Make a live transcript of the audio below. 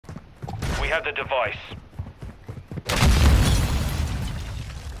have the device.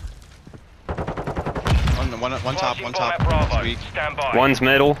 One top, Planting one bomb top. at Bravo. Weak. Stand by. One's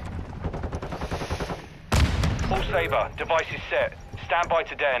middle. All Saber, device is set. Stand by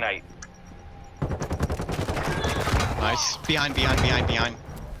to detonate. Nice. Behind.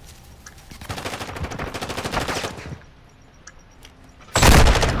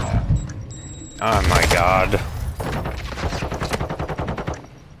 Oh my god.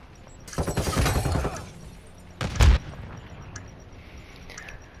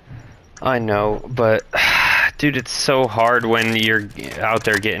 I know, but dude, it's so hard when you're out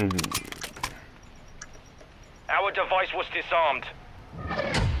there getting. Our device was disarmed.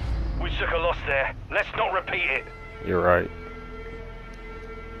 We took a loss there. Let's not repeat it. You're right.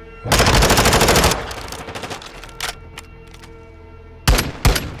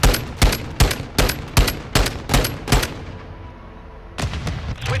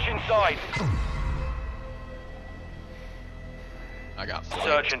 Switch inside. I got flanked.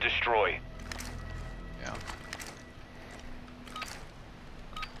 Search and destroy. Yeah.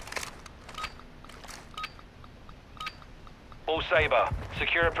 All Saber,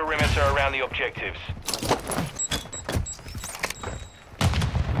 secure a perimeter around the objectives.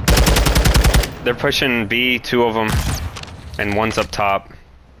 They're pushing B, two of them, and one's up top.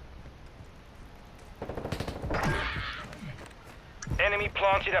 Enemy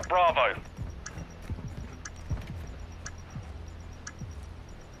planted at Bravo.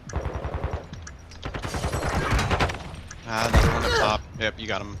 Another one up top. Yep, you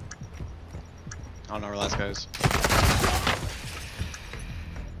got him. I don't know where last guy is.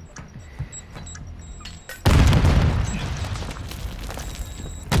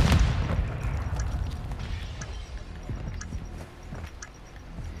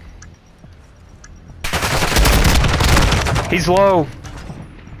 He's low.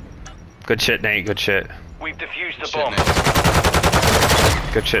 Good shit, Nate. Good shit. We've defused the Shit, bomb.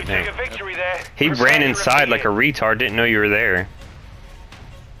 Nate. Good shit, Take Nate. a victory there. He Prepare ran to inside repeat like a retard. Didn't know you were there.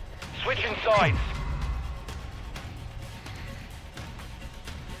 Switch inside.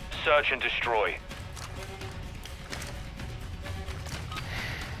 Search and destroy.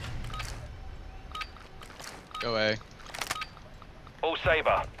 Go A. All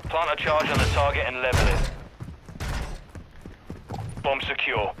Saber, plant a charge on the target and level it. Bomb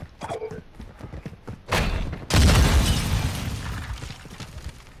secure.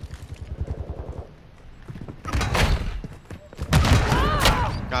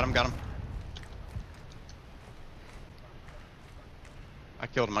 Got him. I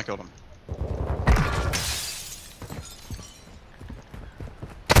killed him.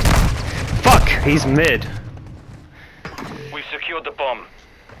 Fuck! He's mid. We've secured the bomb.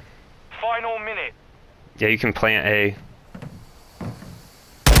 Final minute. Yeah, you can plant A.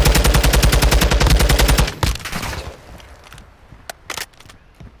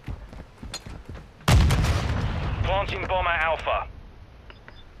 Planting bomb at Alpha.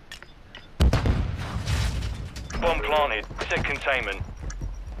 Bomb planted. Set containment.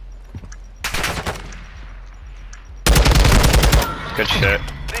 Good shit.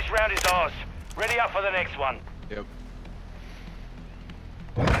 This round is ours. Ready up for the next one. Yep.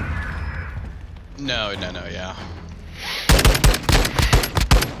 No, yeah.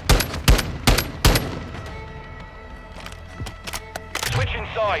 Switch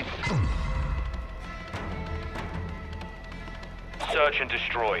inside. Search and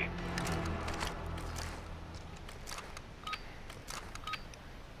destroy.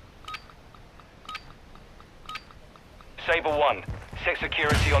 Saber 1, set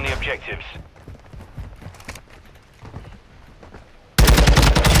security on the objectives.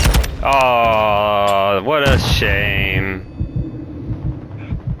 Oh, what a shame.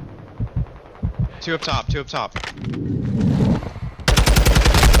 Two up top.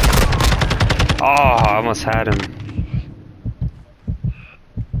 Oh, I almost had him.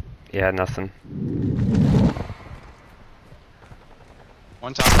 Yeah, nothing.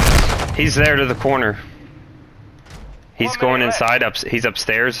 One top. He's there to the corner. He's 1 going minute inside. He's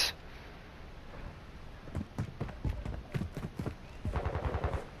upstairs.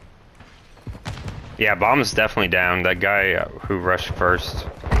 Yeah, bomb's definitely down. That guy who rushed first.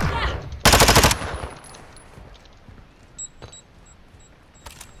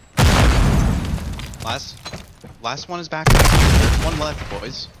 Last one is back. There's one left,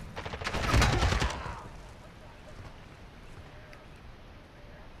 boys.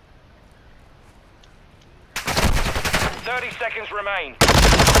 Seconds remain.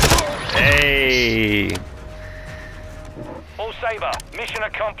 Hey! All Saber, mission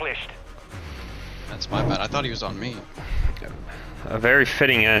accomplished. That's my bad. I thought he was on me. A very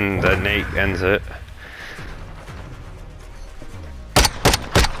fitting end that Nate ends it.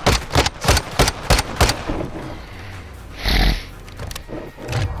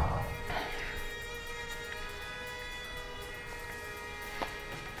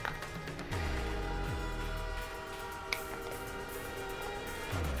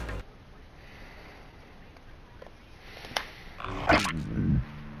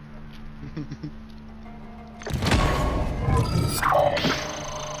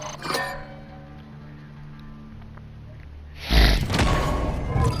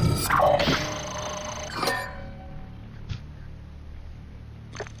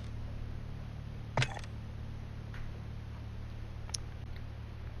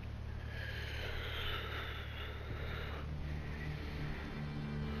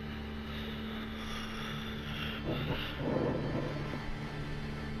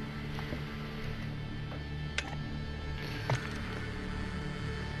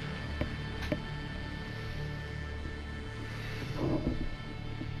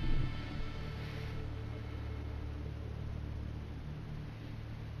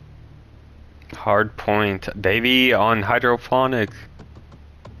 Hard point, baby, on hydroponic.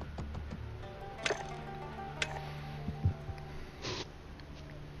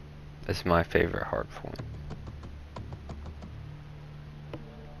 This is my favorite hard point.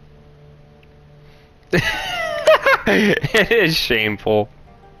 It is shameful.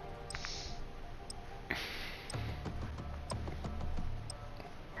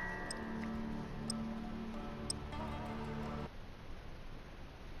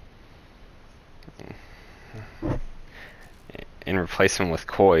 And replace him with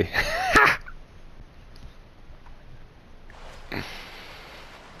Koi.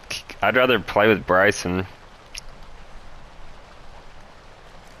 I'd rather play with Bryson.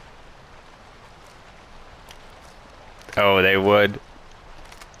 Oh, they would.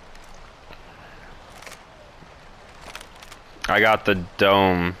 I got the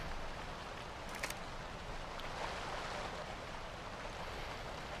dome.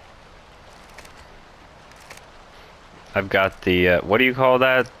 I've got the, what do you call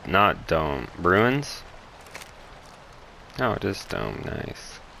that? Not dome. Ruins? Oh, just dome.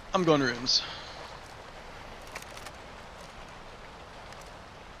 Nice. I'm going ruins.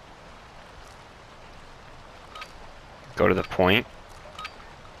 Go to the point.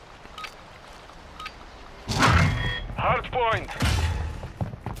 Hard point.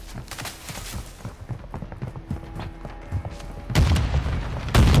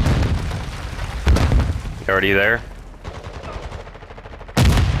 You already there?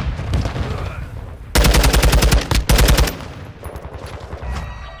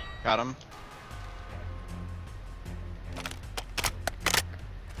 Got him.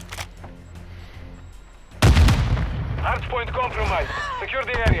 Hard point compromised. Secure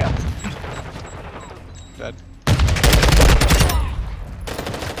the area. Dead.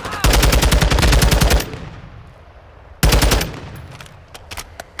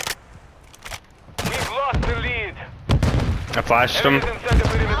 We've lost the lead. I flashed him. Enemies inside the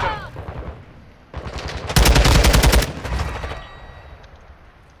perimeter.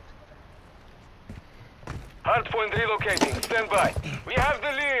 Hardpoint relocating. Stand by. We have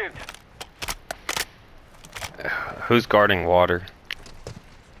the lead. Who's guarding water?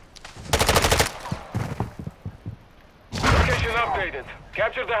 Location updated.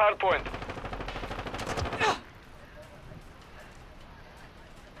 Capture the hardpoint.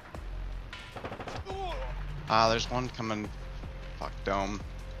 Ah, there's one coming. Fuck, dome.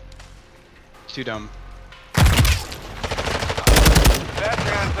 Two dome. That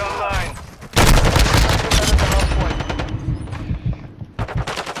man's online.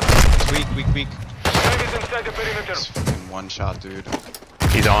 Weak. Enemies inside the perimeter. It's fucking one shot, dude.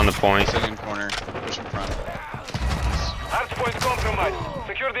 He's on the point. Sitting in corner. Push in front. Hardpoint compromised.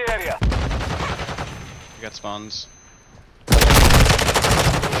 Secure the area. We got spawns.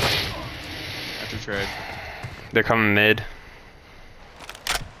 After trade. They're coming mid.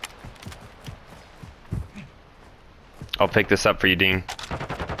 I'll pick this up for you, Dean.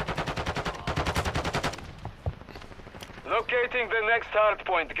 Locating the next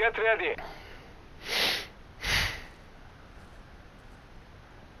hardpoint. Get ready.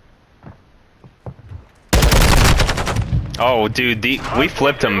 Oh, dude, we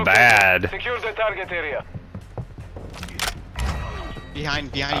flipped him bad. Secure the target area.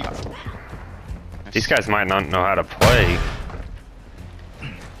 Behind you. Nice. These guys might not know how to play.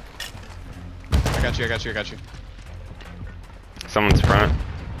 I got you. Someone's front.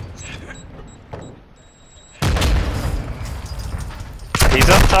 He's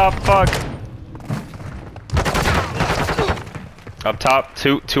up top, fuck. Up top,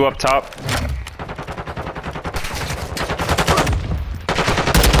 two up top.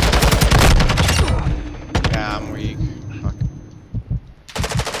 Yeah, I'm weak. Fuck.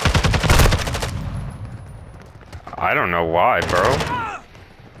 I don't know why, bro.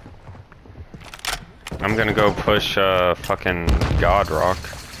 I'm gonna go push fucking God Rock.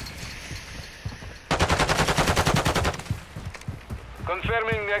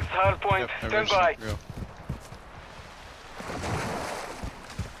 Confirming next hard point. Yep, Stand by. real.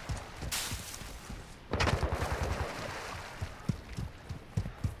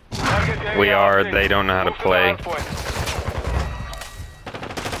 Target area We are, updated. they don't know how to Move the play. hard point.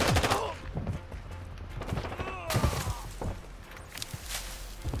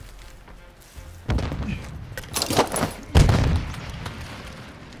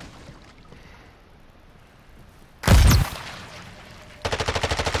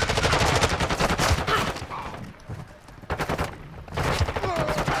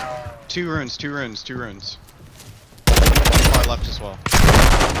 Two runes. Far left as well.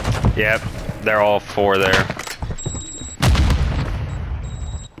 Yep, they're all 4 there.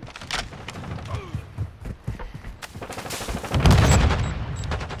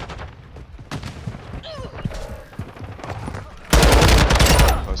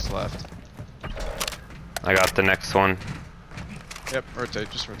 Post left. I got the next one. Yep, rotate,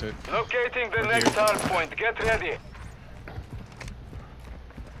 just rotate. Locating the Over next here. hard point. Get ready.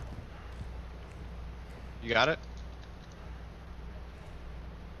 You got it?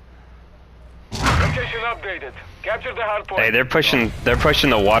 Location updated. Capture the hard point. Hey, they're pushing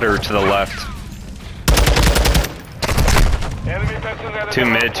the water to the left. Enemy personnel at Two the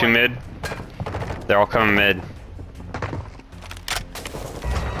hard mid, two point. mid. They're all coming mid.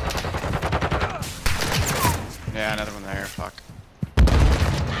 Yeah, another one there, fuck.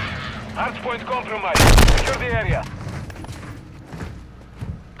 Hard point compromised. Secure the area.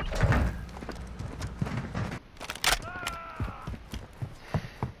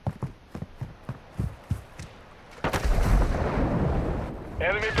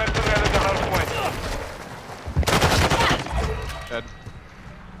 Enemy personnel at the hard point. Dead.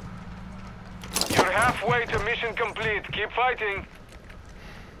 You're halfway to mission complete. Keep fighting.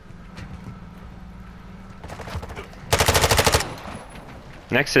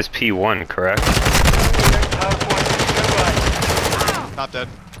 Next is P1, correct? Next hard point. Stand by. Not dead.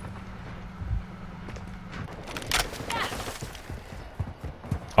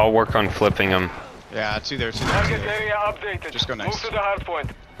 I'll work on flipping them. Yeah, two there. Target area updated. Just go Move next. to the hard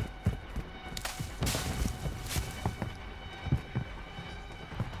point.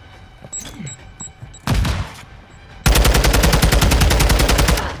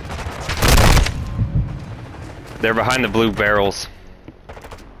 They're behind the blue barrels.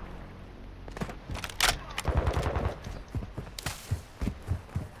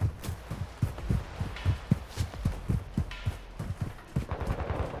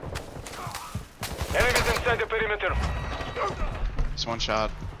 Enemies inside the perimeter. Just one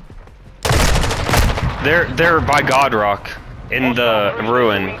shot. They're by God Rock in the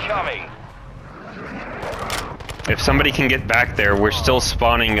ruin. Incoming. If somebody can get back there, we're still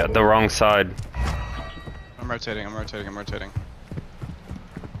spawning at the wrong side. I'm rotating.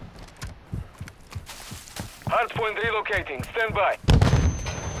 Hard point relocating. Stand by.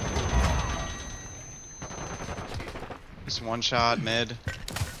 Just one shot, mid.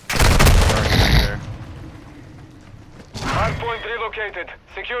 There. Hard point relocated.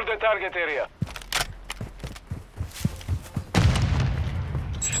 Secure the target area.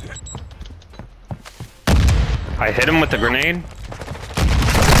 I hit him with the grenade.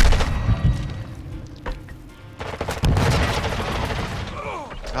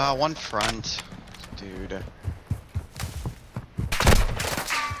 One front. Dude.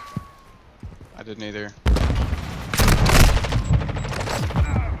 I didn't either.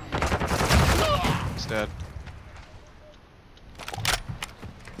 He's dead.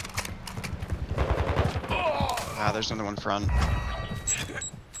 There's another one front.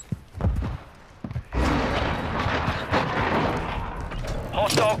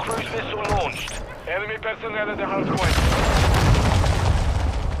 Hostile cruise missile launched. Enemy personnel at the hard point.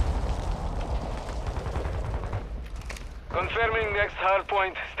 Confirming next hard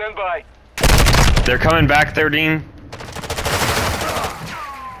point. Stand by. They're coming back there, Dean.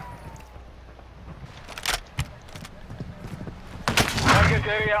 Target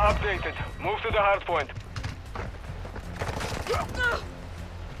area updated. Move to the hard point.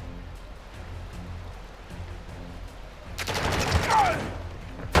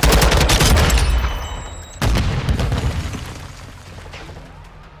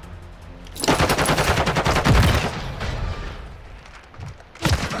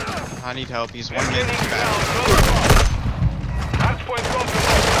 I need help. He's They're one minute getting back. down. Hardpoint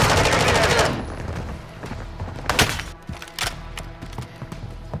compromised. Secure the area.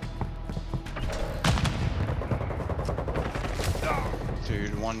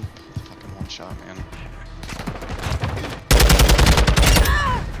 Dude, fucking one shot, man.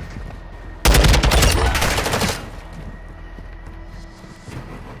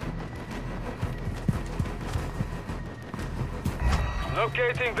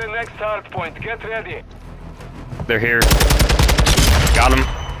 Locating the next hardpoint. Get ready. They're here. Got him.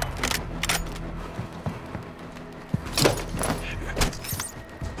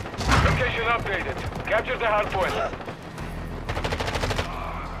 Location updated. Capture the hardpoint.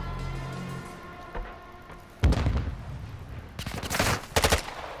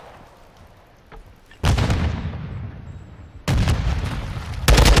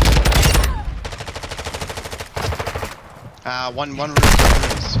 One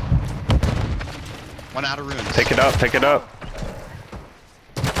runes. One out of runes. Pick it up, pick it up.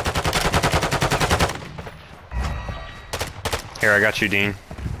 Here, I got you, Dean.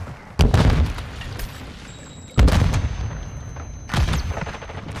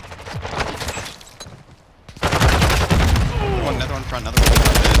 Another one front, another one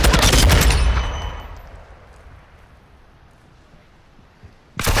front.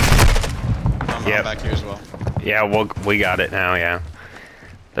 I'm Yep. back here as well. Yeah, we got it now, yeah.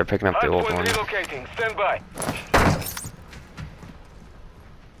 They're picking up the old Hardpoint one. relocating. Stand by.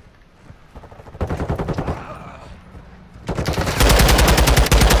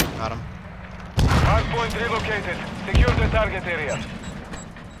 Got him. Hardpoint relocated. Secure the target area.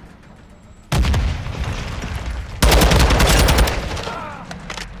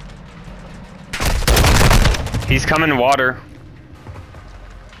 He's coming water.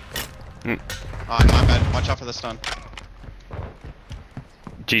 My bad. Watch out for the stun.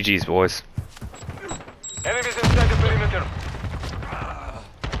 GG's, boys. Enemies inside the perimeter.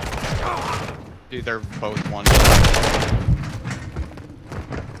 Dude, they're both one.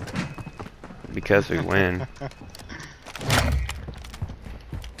 Because we win. Enemy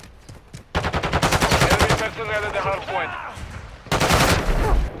personnel at the hardpoint.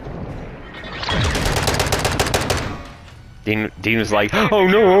 Dean was like, oh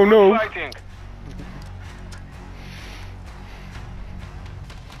no, oh no. Fighting.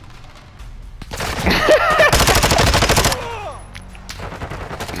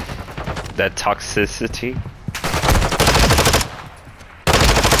 That toxicity.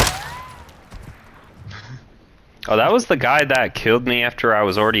 Oh, that was the guy that killed me after I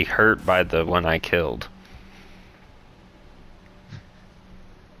was already hurt by the one I killed.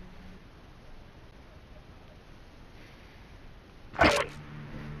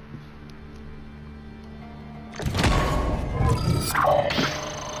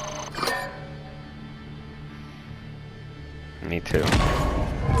 Me too.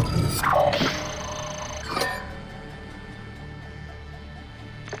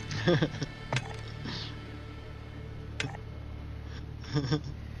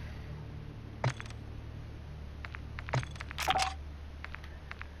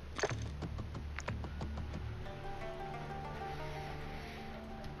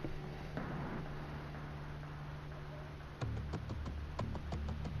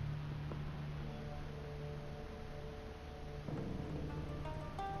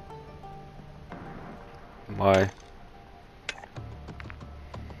 Why?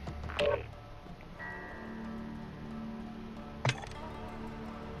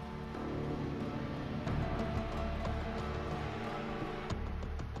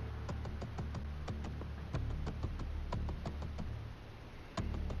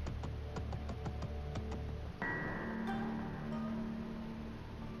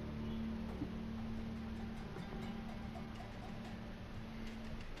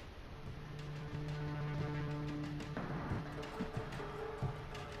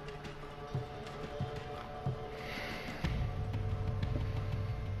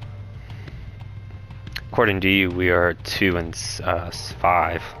 According to you, we are 2 and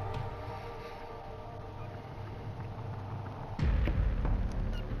 5.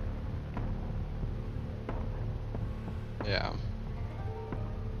 Yeah.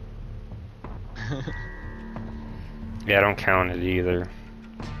 Yeah, I don't count it either.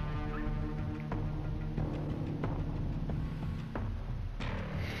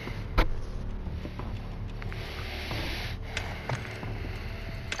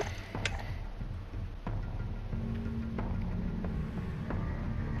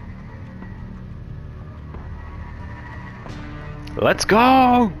 Let's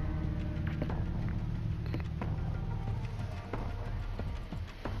go!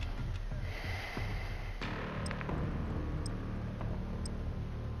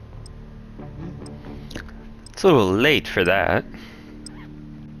 It's a little late for that.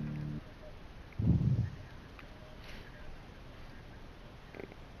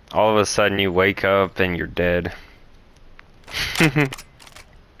 All of a sudden you wake up and you're dead.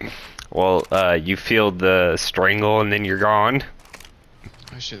 Well, you feel the strangle and then you're gone.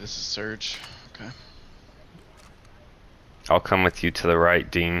 Oh shit, this is Surge. Okay. I'll come with you to the right,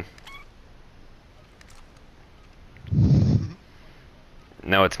 Dean.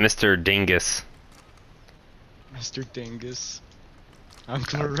 No, it's Mr. Dingus. Mr. Dingus.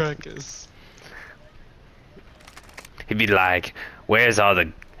 Uncle Ruckus. He'd be like, where's all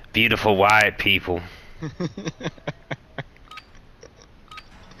the beautiful white people?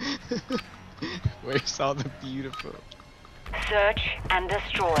 Where's all the beautiful? Search and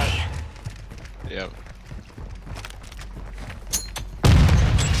destroy. Yep.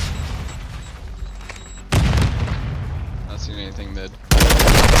 Not seeing anything mid.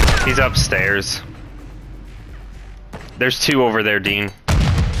 He's upstairs. There's two over there, Dean.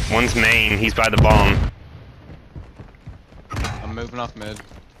 One's main, he's by the bomb. I'm moving off mid.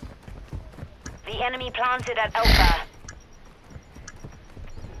 The enemy planted at Alpha.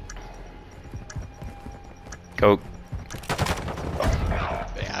 Go.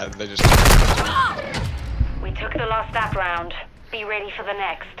 Yeah, they just. We took the lost that round. Be ready for the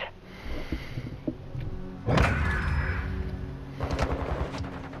next.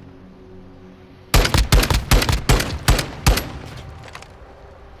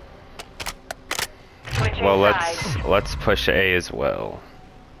 Switching Well, sides. let's push A as well.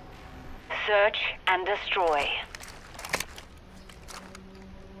 Search and destroy.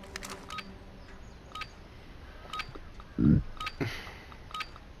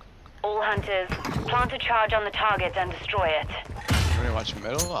 All hunters, plant a charge on the target and destroy it. You want to watch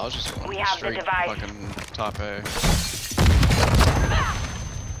middle? I was just going We have the straight device. fucking top A.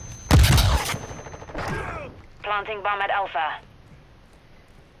 Planting bomb at Alpha.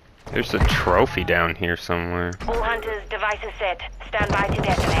 There's a trophy down here somewhere. All hunters, devices set. Stand by to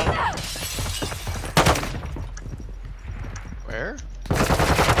detonate. Where?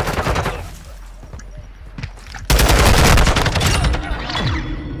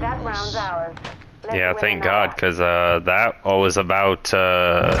 That round's ours. Let's Yeah, win thank another. God, because that was about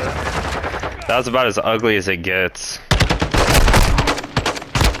that was about as ugly as it gets.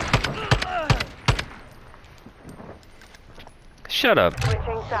 Shut up.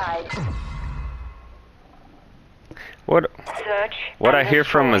 Switching sides. What Search. what I and hear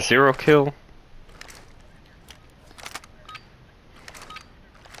from a destroy. 0 kill?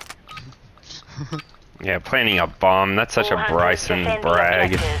 Yeah, planting a bomb. That's such All a hunters, Bryson defend the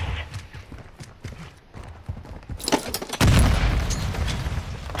brag. objectives.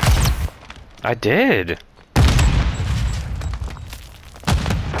 I did.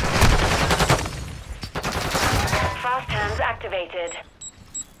 Fast hands activated.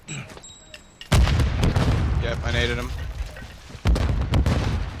 Yep, I naded him.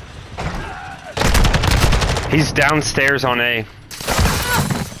 He's downstairs on A.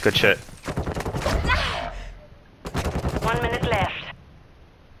 Good shit. 1 minute left.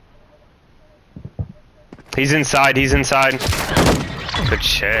 He's inside. He's inside. Good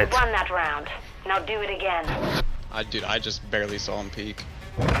shit. Won that round. Now do it again. Dude, I just barely saw him peek.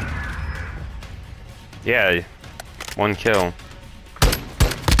 Yeah, 1 kill.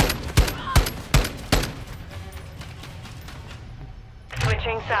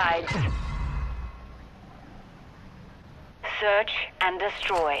 Switching sides. Search and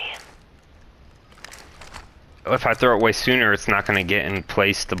destroy. If I throw it way sooner, it's not gonna get in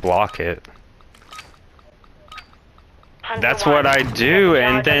place to block it. Hunter That's one. what I do, Get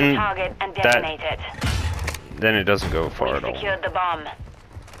and charge on the then target and that- detonate it. Then it doesn't go far We've at all. secured the bomb.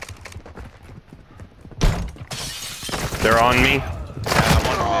 They're on me.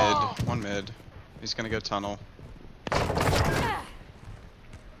 Yeah, one mid. He's gonna go tunnel.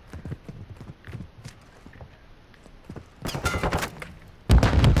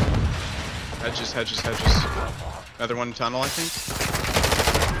 Hedges. Another one tunnel, I think.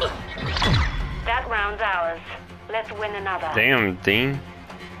 That round's ours. Let's win another. Damn, Dean.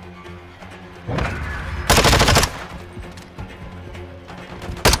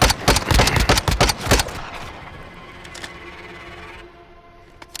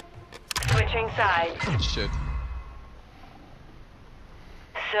 Switching sides. Shit.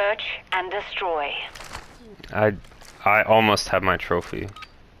 Search and destroy. I almost have my trophy.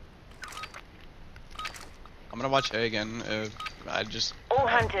 I'm gonna watch A again. I just. All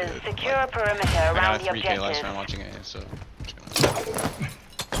hunters, secure a perimeter I around got the a 3K last objective. round watching A, so.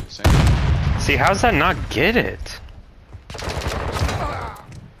 Same. See, how's that not get it?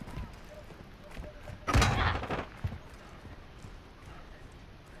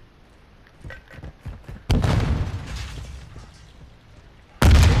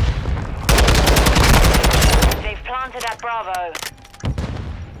 Bravo.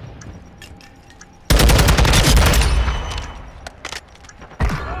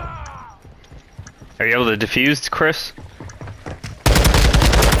 Are you able to defuse, Chris?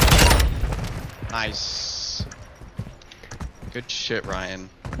 Nice. Good shit, Ryan.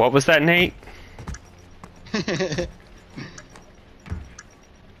 What was that, Nate? We've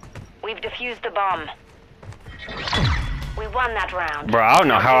defused the bomb. We won that round. Bro, I don't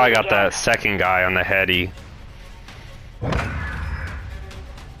know how I'll I do it got again. that second guy on the heady.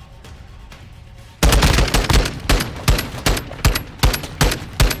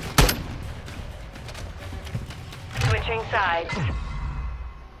 Switching sides.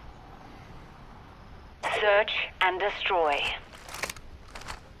 Search and destroy.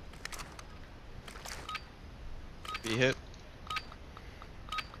 Be hit.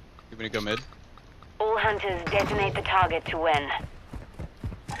 You gonna go mid? All hunters detonate the target to win.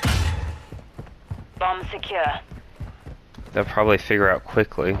 Bomb secure. They'll probably figure out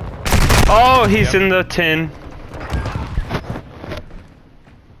quickly. Oh, he's in the tin.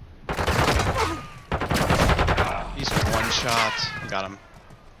 He's one shot. Got him.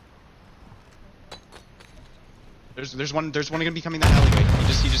 There's one gonna be coming that alleyway.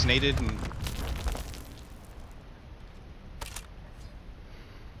 He just naded and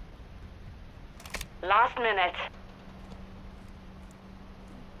Last minute.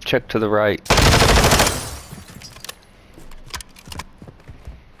 Check to the right.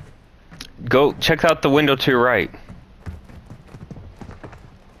 Go check out the window to your right.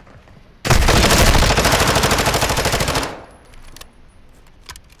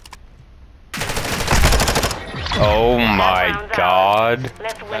 Oh my Rounds out. god.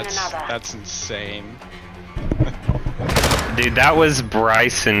 Let's win another. that's insane. Dude, that was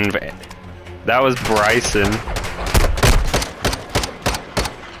Bryson. That was Bryson.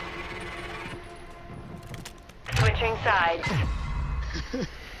 Switching sides.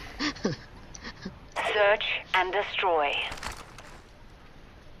 Search and destroy.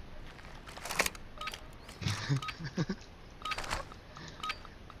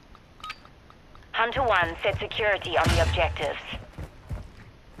 Hunter 1, set security on the objectives.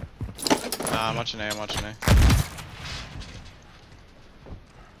 I'm watching A, I'm watching A.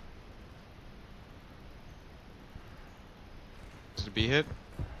 Is it a B hit?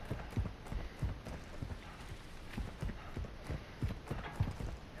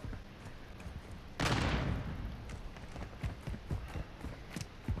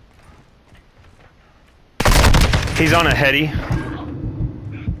 He's on a heady.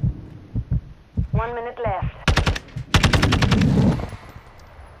 1 minute left.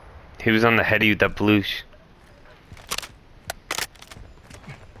 He was on the heady with that blue.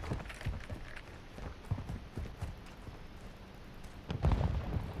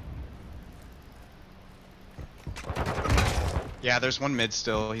 Yeah, there's one mid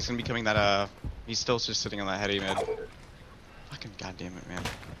still. He's gonna be coming that he's still just sitting on that heady mid. Fucking goddamn it, man.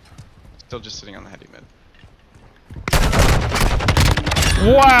 Still just sitting on the heady mid.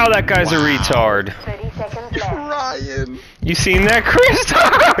 Wow, that guy's a Wow. retard. 30 seconds left. Ryan! You seen that, Chris?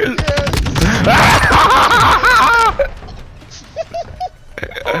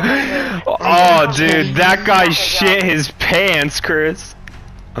 Oh, dude, that guy shit his pants, Chris.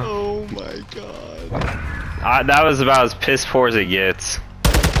 Oh my god. That was about as piss poor as it gets.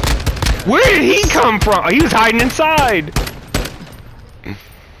 Where did he come from? He was hiding inside.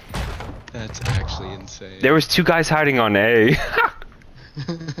 That's actually insane. There was two guys hiding on A.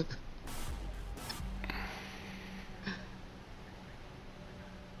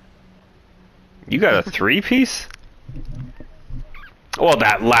 You got a 3-piece? Well,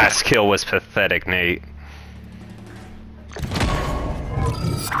 that last kill was pathetic, Nate.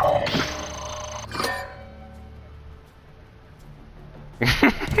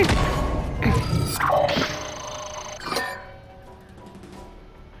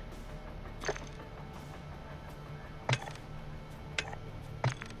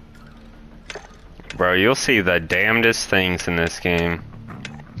 Bro, you'll see the damnedest things in this game.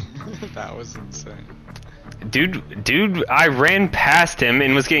 That was insane. Dude, I ran past him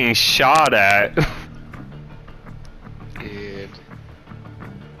and was getting shot at. Dude.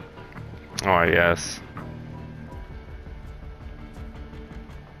 Oh, yes.